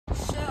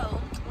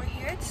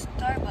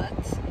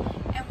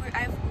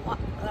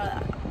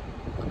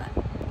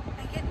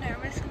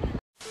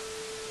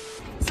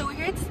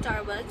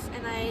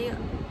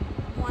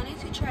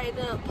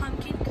the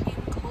pumpkin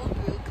cream cold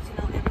brew, because you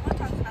know everyone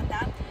talks about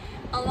that.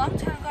 A long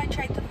time ago I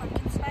tried the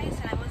pumpkin spice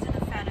and I wasn't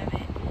a fan of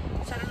it,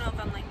 so I don't know if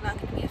I'm like not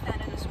gonna be a fan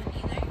of this one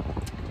either.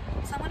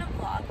 So I'm gonna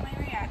vlog my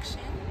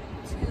reaction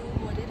to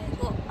what it is.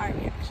 Well, our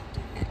reaction to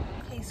it.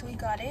 Okay, so we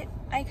got it.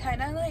 I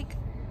kind of like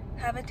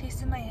have a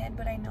taste in my head,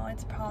 but I know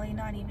it's probably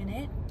not even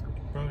it. It's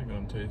probably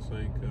gonna taste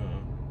like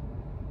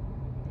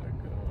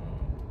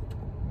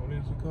what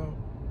is it called?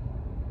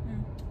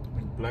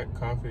 Like black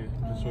coffee,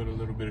 just with a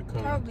little bit of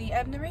color. Probably.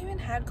 I've never even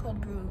had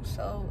cold brew,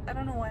 so I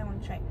don't know why I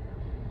want to try.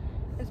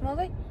 It smells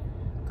like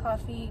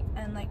coffee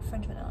and like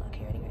French vanilla.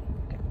 Okay, ready?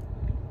 Okay.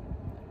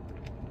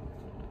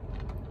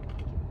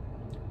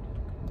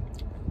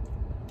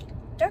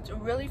 That's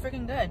really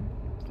freaking good.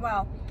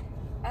 Wow.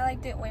 I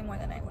liked it way more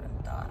than I would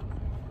have thought.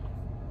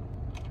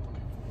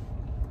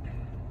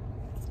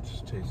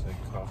 Just tastes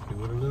like coffee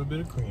with a little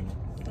bit of cream.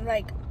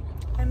 Like,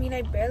 I mean,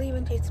 I barely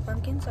even taste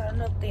pumpkin, so I don't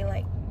know if they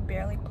like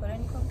barely put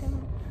any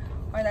pumpkin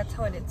or that's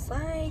how it's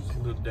like. Just a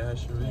little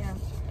dash of it. Yeah.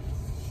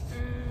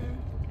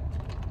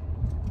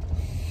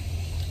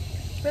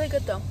 Really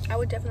good though. I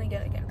would definitely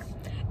get it again.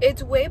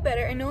 It's way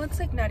better. I know it's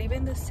like not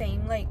even the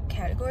same like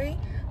category,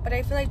 but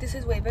I feel like this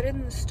is way better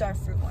than the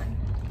Starfruit one.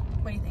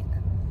 What do you think?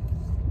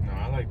 No,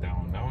 I like that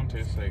one. That one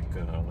tastes like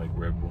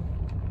Red Bull.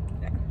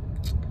 Yeah.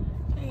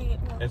 Hey,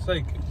 well, It's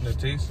like the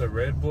taste of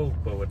Red Bull,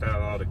 but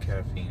without all the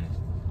caffeine.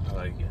 I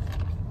like it.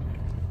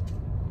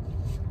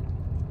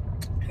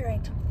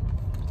 alright.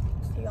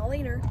 See y'all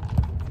later.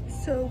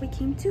 So we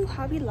came to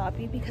Hobby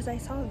Lobby because I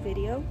saw a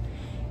video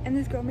and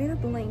this girl made a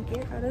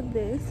blanket out of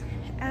this,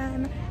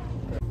 and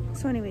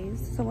so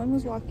anyways, someone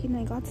was walking and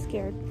I got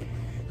scared.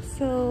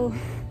 So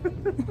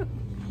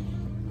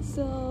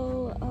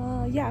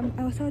yeah,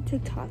 I saw a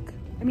TikTok.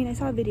 I mean, I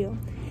saw a video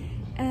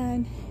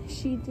and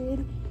she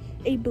did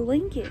a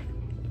blanket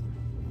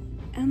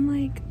and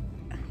like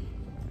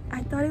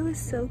I thought it was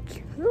so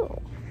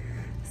cool.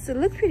 So it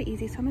looked pretty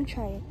easy, so I'm gonna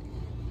try it.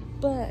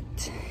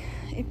 But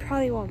it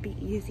probably won't be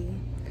easy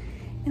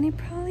and it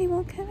probably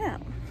won't come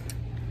out.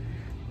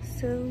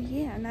 So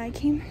yeah, now I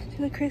came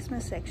to the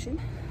Christmas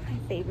section, my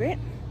favorite.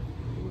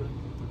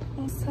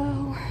 And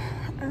so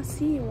I'll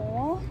see you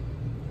all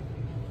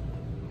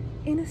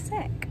in a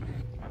sec.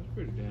 That's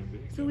pretty damn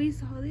big. So we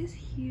saw this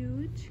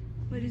huge,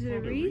 what is it, a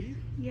wreath?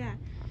 Yeah.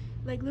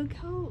 Like look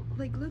how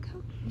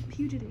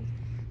huge it is.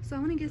 So I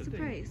wanna guess the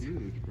price.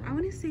 Huge, I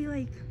wanna say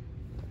like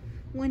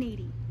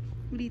 180.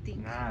 What do you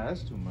think? Nah,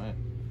 that's too much.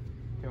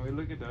 Can we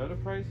look at the other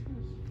prices?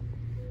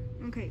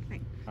 Okay,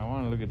 fine. I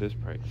wanna look at this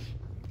price.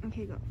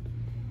 Okay, go.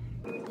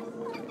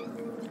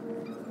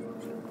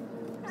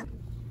 How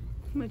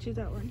much is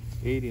that one?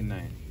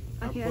 89.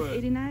 Okay, that's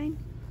 89.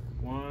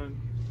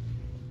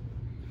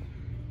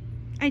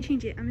 I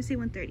change it. I'm gonna say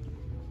 130.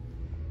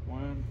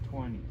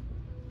 120.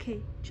 Okay,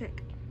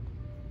 check.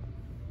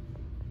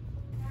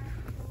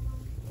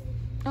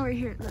 Oh, right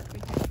here. Look,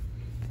 right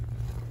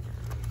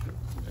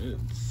there. It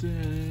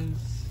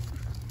says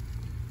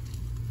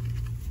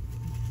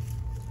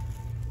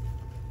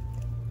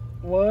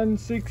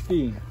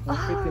 160.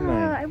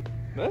 159.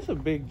 That's a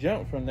big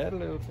jump from that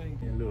little thing.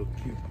 A little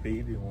cute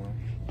baby one.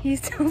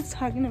 He's still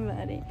talking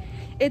about it.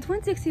 It's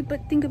 160,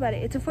 but think about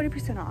it. It's a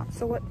 40% off.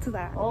 So what's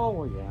that? Oh,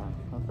 well, yeah.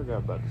 I forgot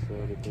about the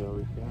sale that they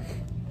always got.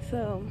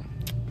 So,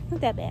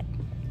 not that bad.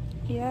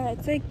 Yeah,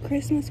 it's like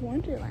Christmas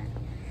Wonderland.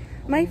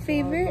 My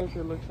favorite. Oh, look,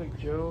 it looks like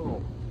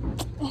Joe.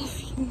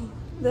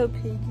 The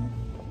piggy.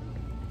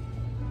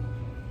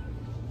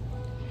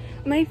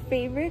 My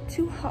favorite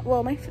two,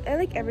 well, I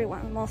like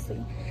everyone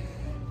mostly.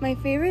 My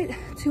favorite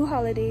two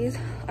holidays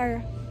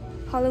are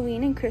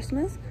Halloween and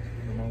Christmas.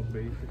 The most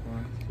basic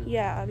ones.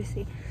 Yeah,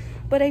 obviously.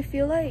 But I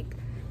feel like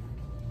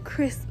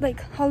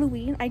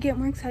Halloween, I get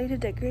more excited to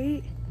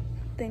decorate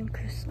than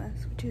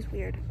Christmas, which is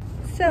weird.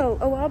 So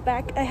a while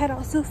back, I had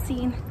also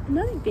seen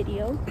another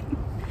video.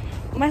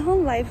 My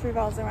whole life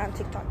revolves around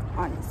TikTok,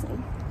 honestly.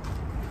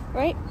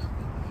 Right?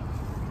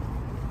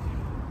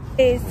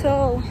 Okay,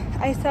 so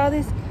I saw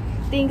this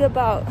thing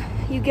about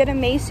you get a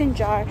mason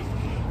jar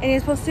and you're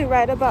supposed to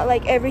write about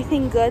like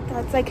everything good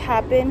that's like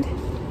happened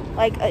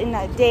like in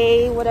a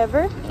day,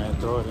 whatever, And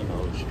throw it in the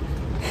ocean.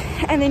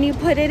 and then you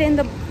put it in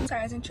the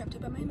sorry, I was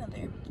interrupted by my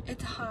mother.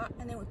 It's hot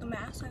and then with the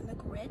mask I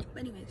look red,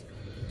 but anyways,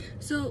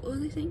 so what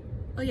was I saying?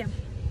 Oh yeah,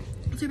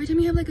 so every time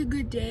you have like a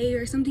good day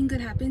or something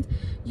good happens,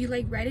 you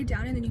like write it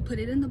down and then you put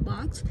it in the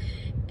box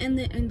and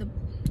then in the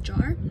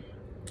jar.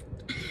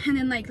 And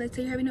then like let's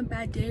say you're having a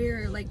bad day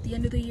or like the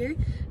end of the year,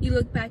 you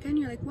look back and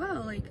you're like,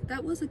 wow, like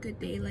that was a good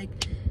day, like,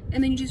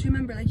 and then you just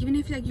remember, like, even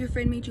if like your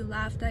friend made you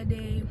laugh that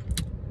day.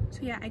 So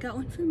yeah, I got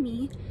one for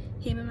me,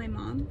 him, and my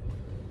mom.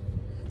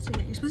 So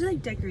yeah, you're supposed to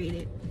like decorate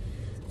it,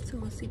 so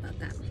we'll see about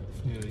that.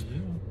 Yeah.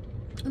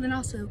 And then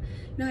also, you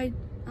know, I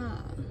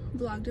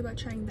vlogged about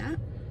trying that.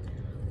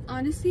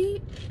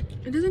 Honestly,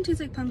 it doesn't taste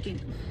like pumpkin,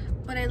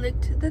 but I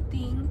licked the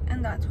thing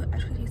and that's what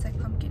actually tastes like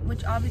pumpkin,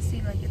 which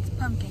obviously like it's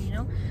pumpkin, you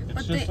know. It's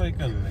but just like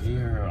a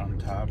layer on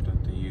top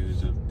that they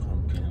use of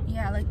pumpkin.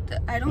 Yeah, like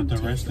I don't. But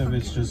the rest of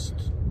it's pumpkin.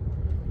 just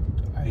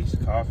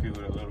iced coffee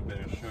with a little bit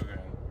of sugar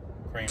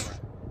and creamer.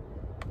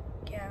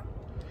 Yeah.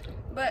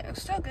 but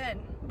it's still good.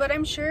 But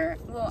I'm sure,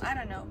 well, I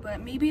don't know, but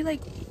maybe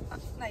like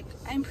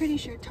I'm pretty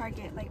sure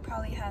Target like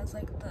probably has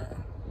like the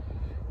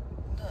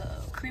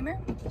creamer.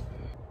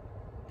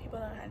 People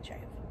don't know how to try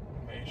it.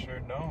 They sure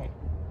don't.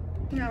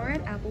 Now we're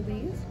at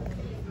Applebee's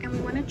and we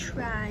want to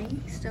try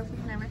stuff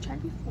we've never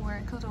tried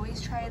before, because we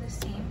always try the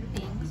same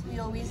things. We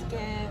always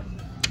get,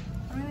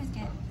 what do we always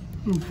get?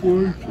 The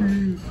 4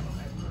 cheese.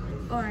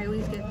 Oh, I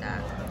always get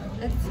that.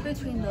 It's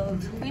between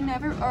those. We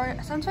never, or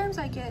sometimes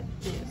I get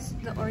this,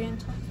 the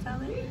Oriental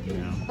salad,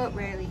 Yeah. but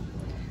rarely.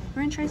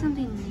 We're gonna try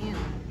something new.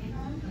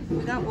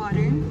 We got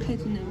water,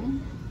 it's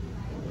new.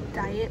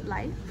 Diet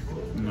Life.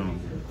 No,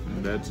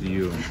 that's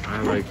you.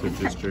 I like to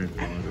just drink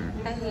water.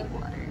 I hate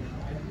water.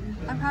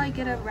 I'll probably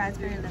get a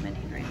raspberry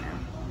lemonade right now.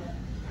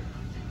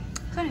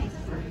 So nice.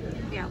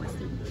 Yeah, let's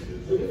see.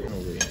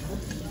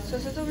 So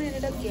this is what we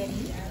ended up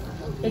getting.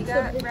 We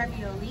got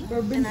ravioli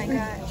and I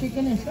got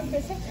chicken and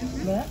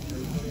shrimp.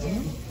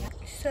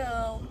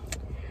 So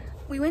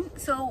we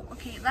went,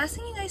 okay, last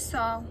thing you guys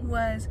saw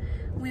was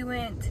we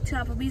went to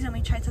Applebee's and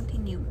we tried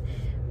something new.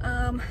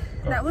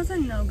 That was a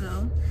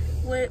no-go.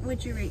 What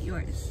would you rate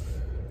yours?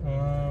 It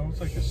was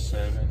like a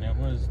 7. It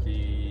was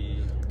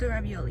The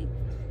ravioli.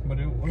 but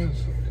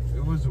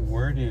it was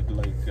worded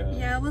like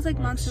yeah, it was like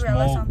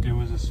mozzarella smoked. something. It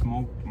was a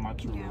smoked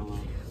mozzarella. Yeah.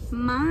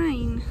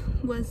 Mine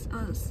was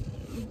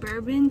a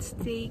bourbon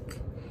steak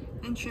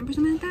and shrimp or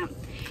something like that,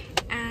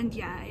 and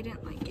yeah, I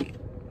didn't like it.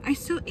 I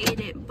still ate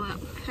it, but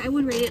I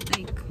would rate it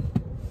like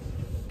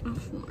a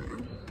 4.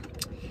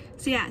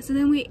 So yeah, so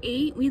then we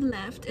ate, we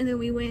left, and then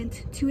we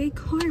went to a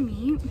car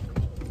meet,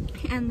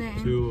 and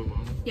then 2 of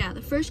them. yeah,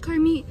 the first car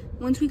meet,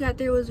 once we got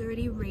there, was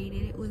already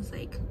rated. It was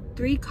like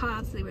 3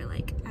 cops. They were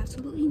like,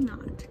 absolutely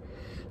not.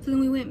 So then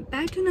we went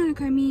back to another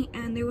car meet,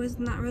 and there was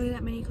not really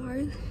that many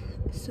cars.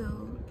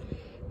 So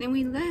then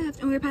we left,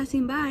 and we were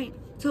passing by.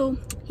 So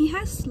he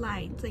has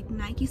slides, like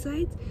Nike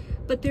slides,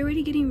 but they're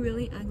already getting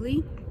really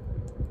ugly.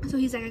 So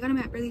he's like, I got them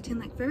at Burlington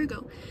like forever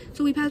ago.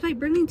 So we passed by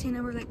Burlington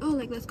and we're like, oh,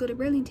 like let's go to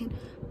Burlington,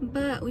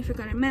 but we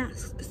forgot our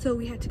masks, so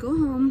we had to go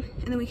home.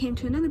 And then we came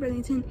to another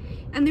Burlington,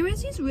 and there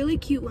was these really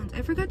cute ones.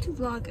 I forgot to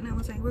vlog, and I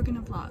was like, we're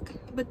gonna vlog,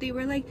 but they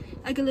were like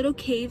a little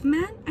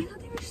caveman. I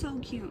thought they were so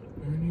cute.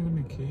 They weren't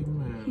even a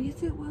caveman.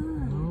 Yes, it was.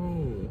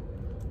 No.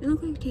 It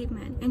looked like a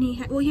caveman, and he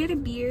had a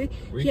beard.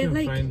 We can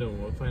find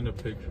them. We'll find a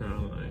picture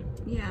online.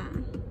 Yeah,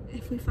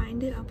 if we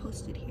find it, I'll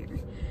post it here.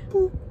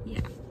 Yeah.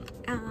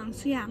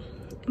 So yeah,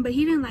 but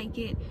he didn't like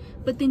it.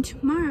 But then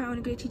tomorrow I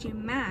want to go to TJ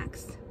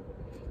Maxx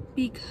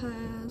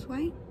because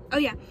why? Oh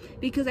yeah,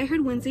 because I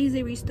heard Wednesdays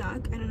they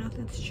restock. I don't know if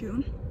that's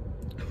true.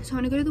 So I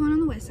want to go to the one on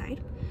the west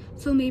side.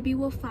 So maybe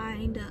we'll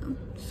find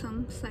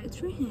some slides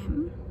for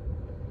him.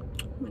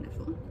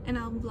 Wonderful. And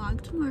I'll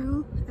vlog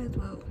tomorrow as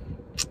well.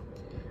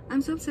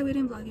 I'm so upset we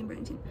didn't vlog in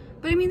Burlington.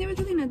 But I mean, there was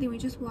really nothing. We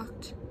just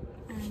walked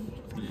and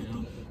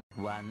nothing.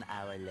 1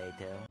 hour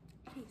later.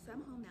 Okay, so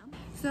I'm home now.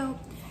 So,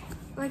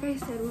 like I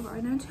said, we're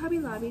going to Hobby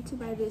Lobby to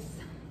buy this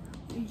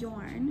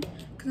yarn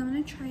because I'm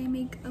going to try and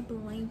make a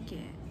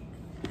blanket.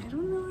 I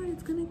don't know how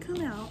it's going to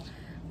come out,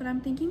 but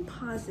I'm thinking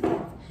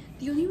positive.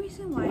 The only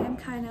reason why I'm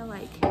kind of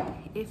like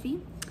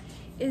iffy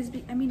is,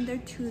 I mean, they're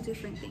 2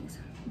 different things,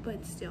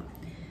 but still.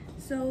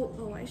 So,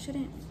 oh, I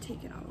shouldn't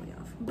take it all the way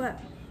off, but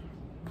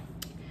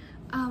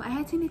I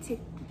had seen a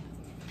TikTok.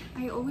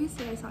 I always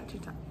say I saw a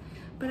TikTok,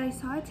 but I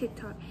saw a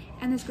TikTok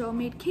and this girl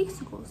made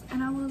cakesicles,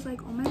 and I was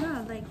like, oh my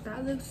god, like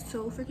that looks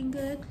so freaking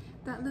good.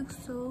 That looks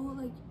so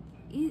like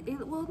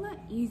well, not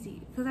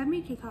easy, because I've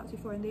made cake pops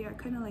before and they are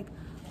kind of like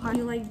hard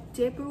to like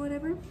dip or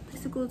whatever.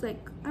 Cakesicles,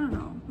 like, I don't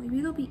know,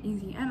 maybe they'll be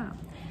easy. I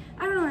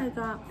don't know what I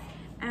thought.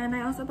 And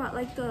I also bought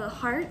like the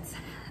hearts,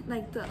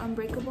 like the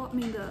breakable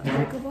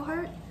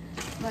heart,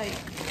 like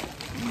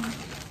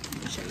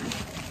let me show you,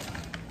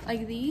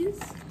 like these,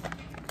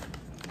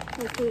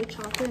 like for the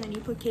chocolate, and then you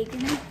put cake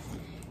in it.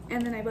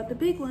 And then I bought the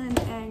big one,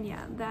 and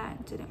yeah,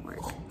 that didn't work.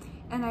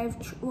 And I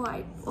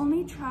tried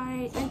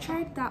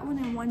that one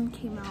and one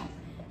came out,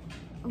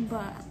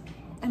 but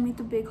I made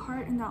the big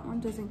heart and that one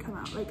doesn't come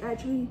out. Like, I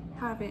actually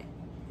have it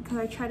because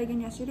I tried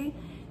again yesterday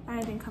and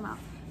it didn't come out.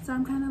 So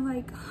I'm kind of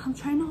like, I'm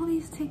trying all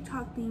these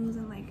TikTok things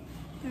and like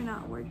they're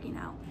not working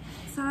out.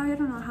 So I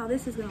don't know how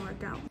this is gonna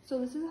work out. So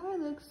this is how it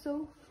looks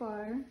so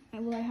far.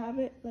 And will I have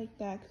it like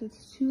that because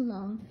it's too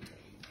long,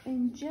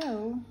 and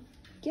Joe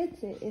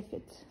gets it if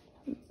it's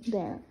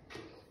there.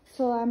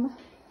 So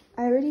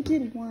I already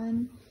did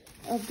one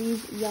of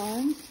these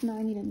yarns, now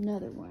I need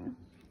another one.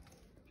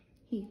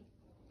 Here.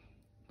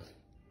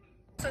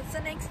 So it's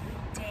the next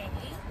day,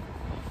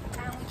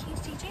 and we came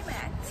to TJ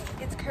Maxx.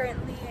 It's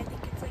currently, I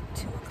think it's like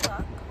 2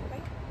 o'clock,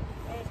 right?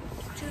 And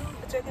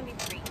it's gonna be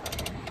 3.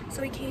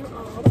 So we came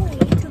all the way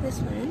to this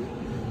one.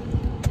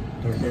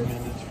 30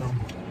 minutes from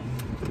home.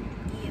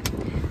 Yeah.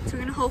 So we're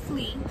gonna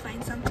hopefully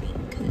find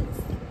something,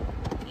 because,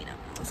 you know,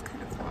 it was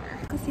kind of far.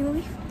 Let's see what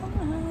we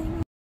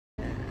find.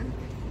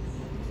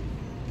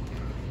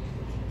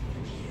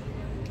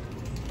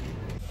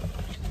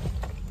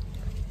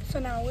 So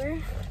now we're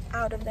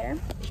out of there.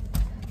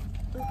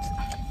 Oops.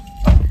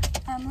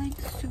 I'm like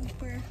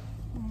super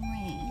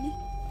rain.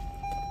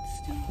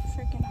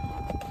 freaking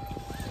hot.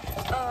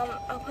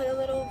 I'll put a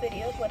little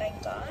video of what I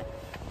got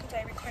because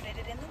I recorded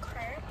it in the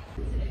car.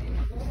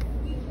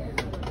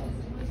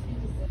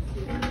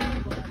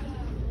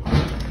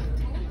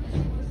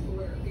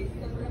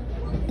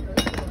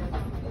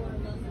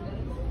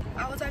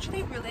 I was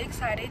actually really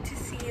excited to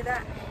see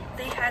that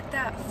they had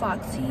that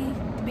Foxy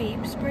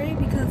babe spray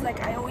because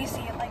like I always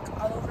see it like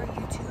all over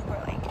YouTube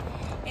or like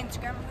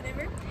Instagram or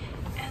whatever,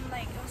 and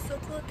like it was so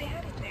cool that they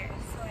had it there,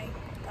 so I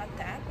got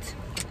that.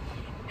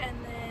 And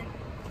then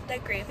the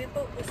gravy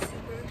boat was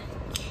super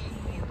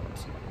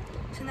cute.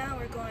 So now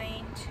we're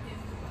going to,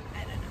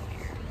 I don't know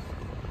where,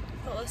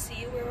 but we'll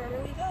see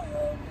wherever we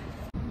go.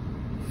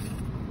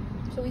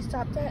 So we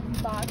stopped at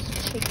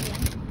Bob's Chicken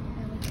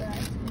and we got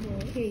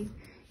this. Okay,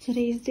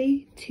 today's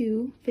day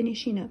 2,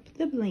 finishing up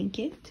the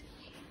blanket.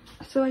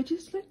 So I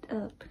just looked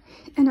up,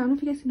 and I don't know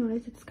if you guys can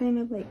notice, it's kind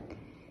of like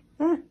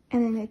that,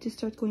 and then it just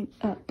starts going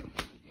up,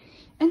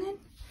 and then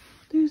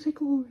there's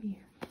like a hole here.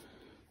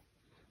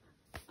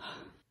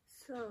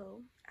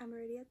 So I'm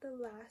already at the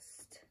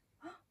last.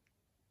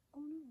 Oh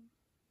no.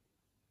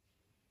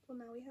 Well,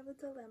 now we have a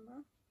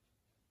dilemma.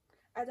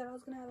 I thought I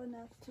was gonna have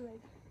enough to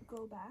like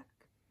go back,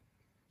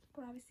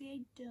 but obviously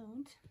I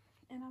don't.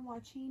 And I'm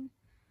watching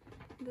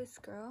this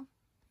girl.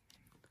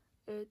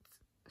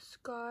 It's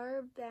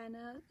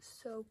Scarvana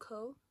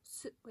Soko.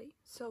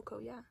 Soko,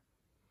 yeah.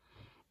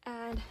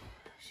 And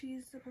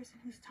she's the person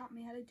who's taught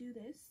me how to do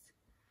this,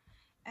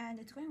 and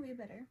it's going way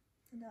better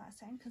than the last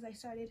time because I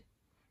started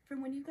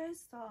from when you guys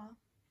saw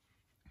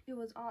it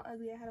was all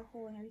ugly. I had a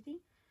hole and everything,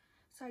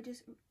 so I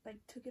just like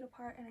took it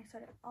apart and I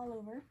started all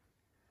over.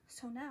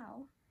 So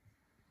now,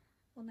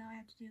 well, now I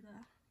have to do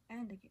the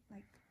end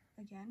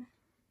again,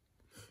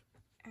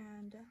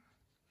 and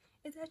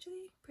it's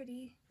actually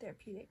pretty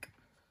therapeutic,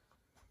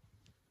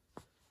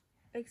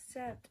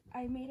 except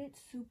I made it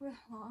super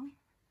long.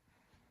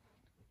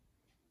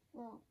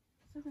 Well,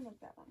 it doesn't look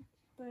that long,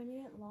 but I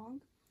made it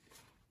long,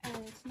 and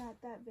it's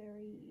not that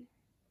very,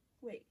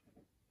 wait,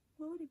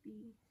 what would it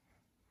be?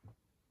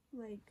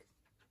 Like,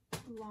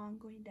 long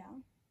going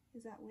down?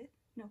 Is that width?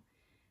 No.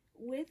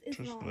 Width is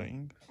just long,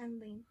 length.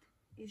 And length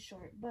is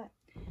short. But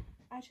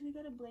I actually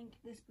got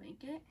this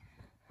blanket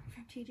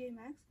from TJ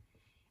Maxx,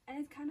 and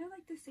it's kind of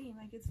like the same.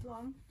 Like, it's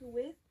long, the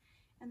width,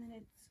 and then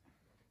it's,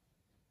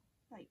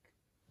 like,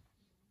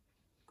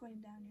 going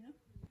down, you know?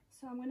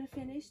 So I'm going to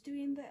finish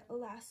doing the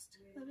last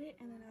of it,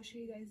 and then I'll show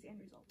you guys the end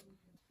result.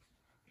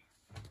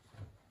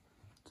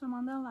 So I'm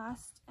on the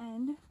last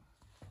end.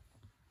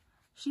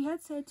 She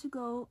had said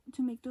to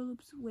make the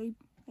loops way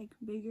like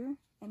bigger,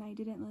 and I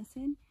didn't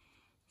listen,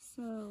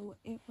 so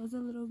it was a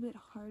little bit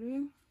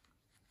harder,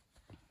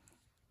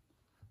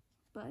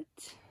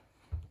 but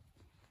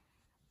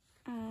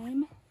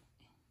I'm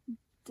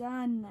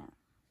done.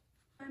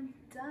 I'm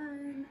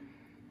done.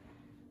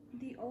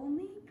 The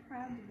only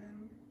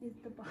problem is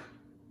the bottom.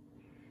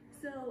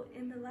 So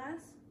in the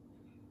last,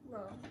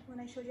 well, when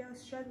I showed you I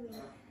was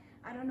struggling,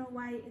 I don't know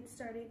why it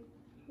started,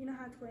 you know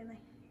how it's going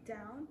like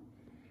down,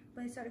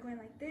 but it started going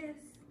like this,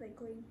 like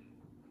going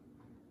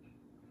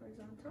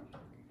horizontal.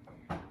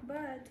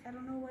 But I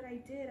don't know what I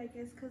did. I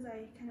guess because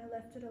I kind of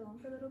left it alone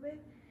for a little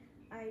bit,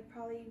 I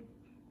probably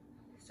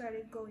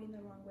started going the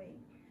wrong way.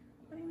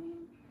 But I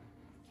mean,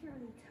 you can't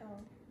really tell.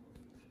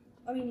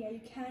 I mean, yeah, you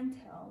can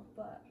tell,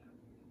 but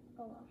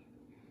oh well.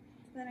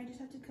 Then I just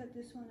have to cut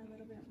this one a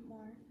little bit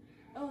more.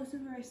 Oh, this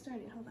is where I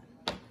started. Hold on.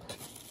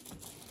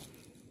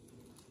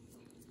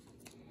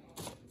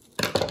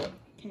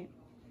 Okay.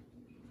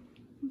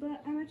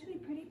 But I'm actually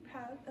pretty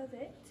proud of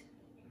it.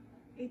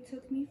 It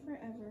took me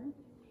forever,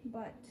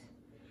 but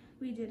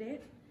we did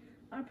it.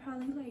 I'll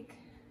probably like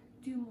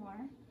do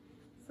more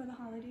for the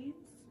holidays,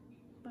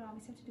 but I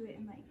always have to do it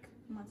in like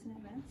months in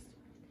advance.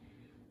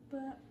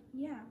 But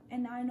yeah,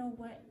 and now I know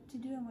what to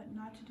do and what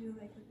not to do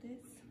like with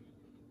this.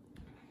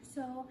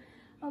 So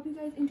I hope you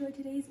guys enjoyed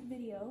today's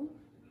video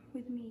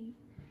with me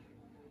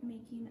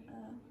making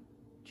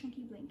a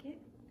chunky blanket.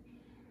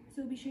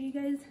 So be sure you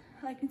guys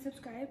like and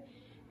subscribe,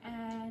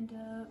 and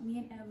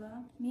me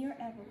or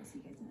Eva will see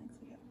you guys in the next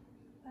video.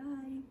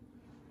 Bye.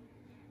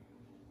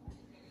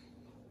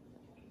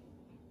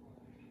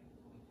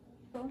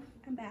 So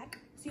I'm back.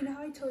 So you know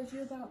how I told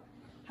you about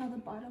how the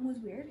bottom was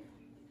weird,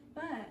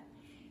 but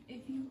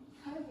if you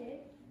hug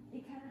it,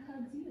 it kind of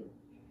hugs you.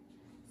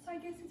 So I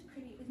guess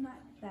it's not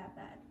that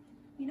bad,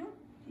 you know?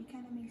 It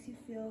kind of makes you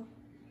feel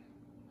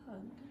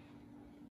hugged.